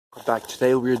Back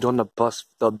today we were doing the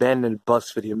abandoned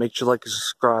bus video. Make sure to like and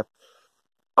subscribe.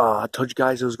 I told you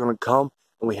guys it was gonna come,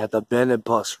 and we had the abandoned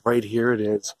bus right here. It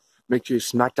is. Make sure you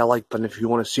smack that like button if you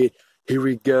want to see it. Here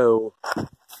we go.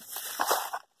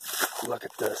 Look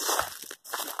at this.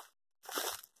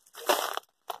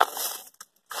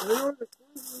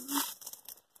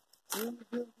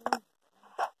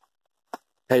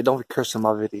 Hey, don't be cursing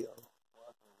my video.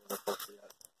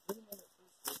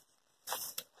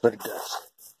 Look at this.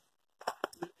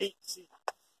 8 seats.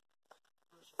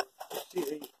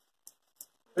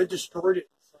 They destroyed it.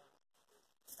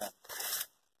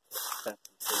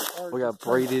 We got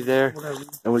Brady there,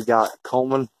 and we got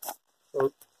Coleman.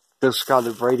 This got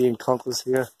the Brady and Kunkless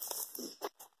here.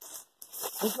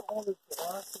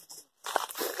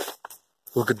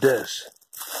 Look at this.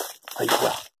 There you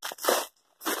go.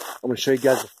 I'm gonna show you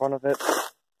guys the front of it.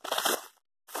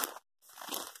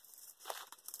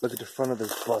 Look at the front of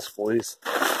this bus, boys.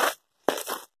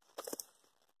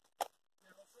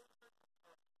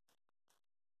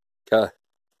 Okay.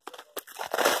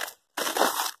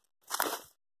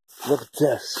 Look at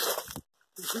this.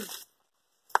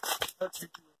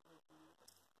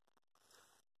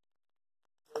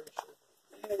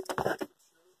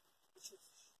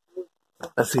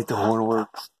 Let's see if the horn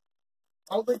works.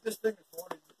 I don't think this thing is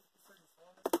horny.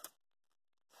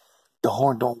 The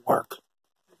horn don't work.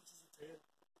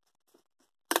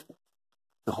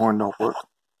 The horn don't work.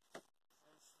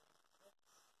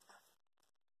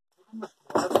 Look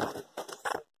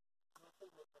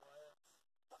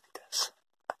at this.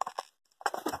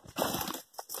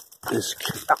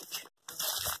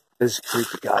 This is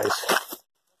creepy, guys.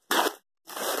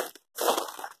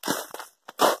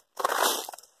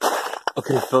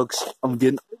 Okay, folks, I'm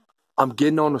getting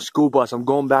on the school bus. I'm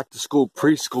going back to school,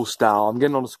 preschool style. I'm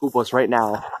getting on the school bus right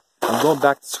now. I'm going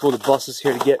back to school. The bus is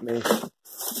here to get me.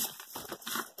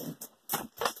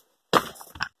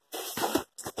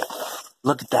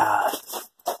 Look at that.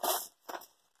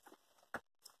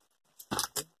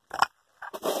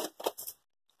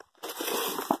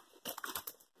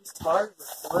 These tires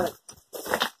are flat.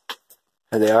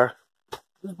 Here they are.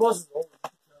 This bus is over.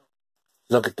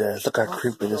 Look at this. Look how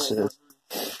creepy this is.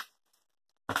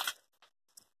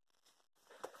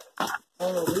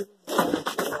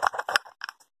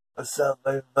 What's up,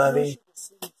 everybody?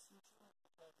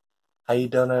 How you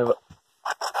doing?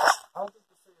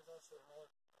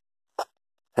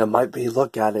 It might be.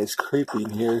 Look at it. It's creepy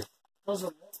in here.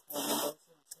 But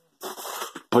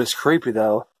it's creepy,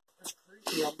 though. It's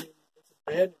creepy. I mean, it's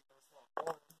abandoned.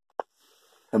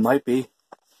 It might be.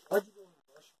 Why'd you go in the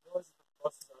bus? You realize the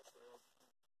bus is actually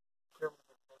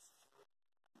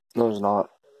on. No, it's not.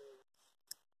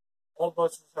 All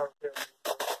buses have cameras.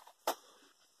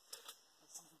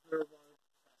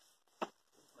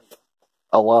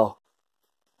 Oh, well.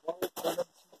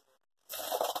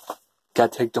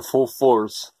 Gotta take the full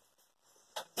force.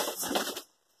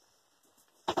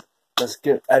 Let's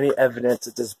get any evidence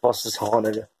that this bus is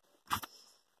haunted.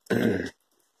 This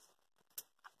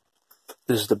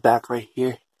is the back right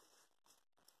here.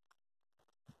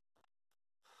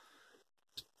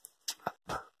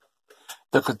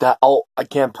 Look at that. Oh, I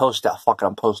can't post that. Fuck it,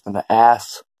 I'm posting the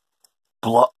ass.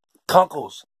 Blood.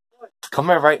 Kunkles. Come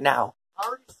here right now.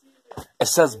 It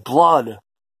says blood.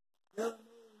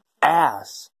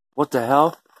 Ass. What the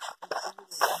hell?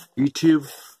 YouTube,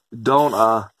 don't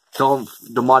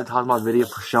demonetize my video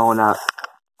for showing that.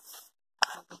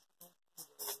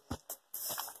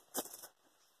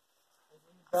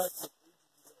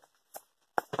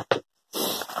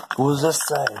 What does this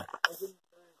say? I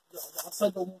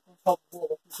said the one from top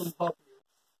wall. From top here.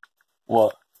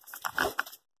 What?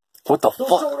 What the Don't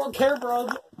fuck? show it on camera.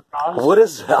 What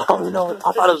is that? I don't know.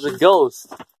 I thought it was a ghost.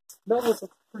 No, it's a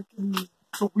freaking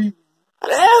sweet.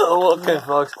 Ew. Okay,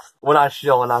 folks. When I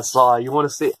saw it, you want to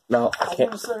see it? No, I I can't.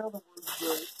 want to say other words,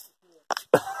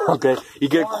 but Okay, you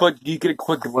get a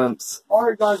quick glimpse.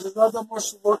 alright, guys, there's not that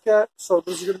much to look at, so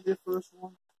this is gonna be the first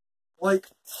one. Like,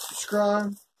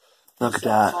 subscribe. Look at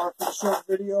that. Sorry for the short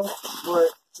video, but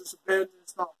it's just abandoned.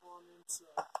 It's not haunted, so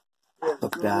yeah.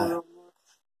 Look at that. Much.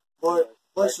 But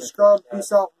like, subscribe.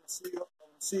 Peace out. And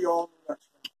see you all in the next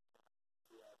one.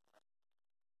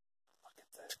 Look at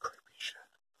this creepy shit.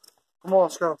 Come on,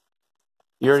 let's go.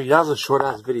 That was a short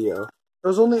ass video. It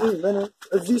was only 8 minutes.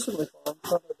 It's decently fun.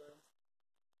 It's not that bad.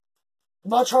 I'm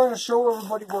not trying to show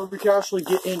everybody where we can actually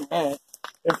get in at,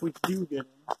 if we do get in.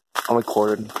 I'm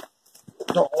recording.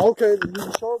 No, okay, then you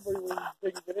can show everybody where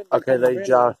they can get in. Okay, there you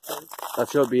go. That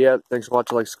should be it. Thanks for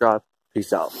watching. Like, subscribe.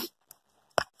 Peace out.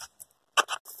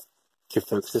 Okay,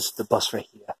 folks, this is the bus right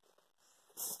here.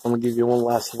 I'm gonna give you one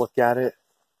last look at it.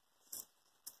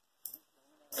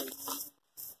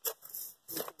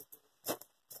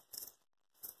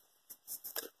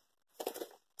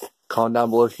 Comment down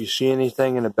below if you see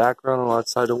anything in the background or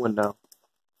outside the window.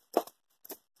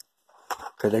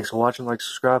 Okay, thanks for watching. Like,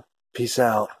 subscribe. Peace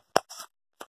out.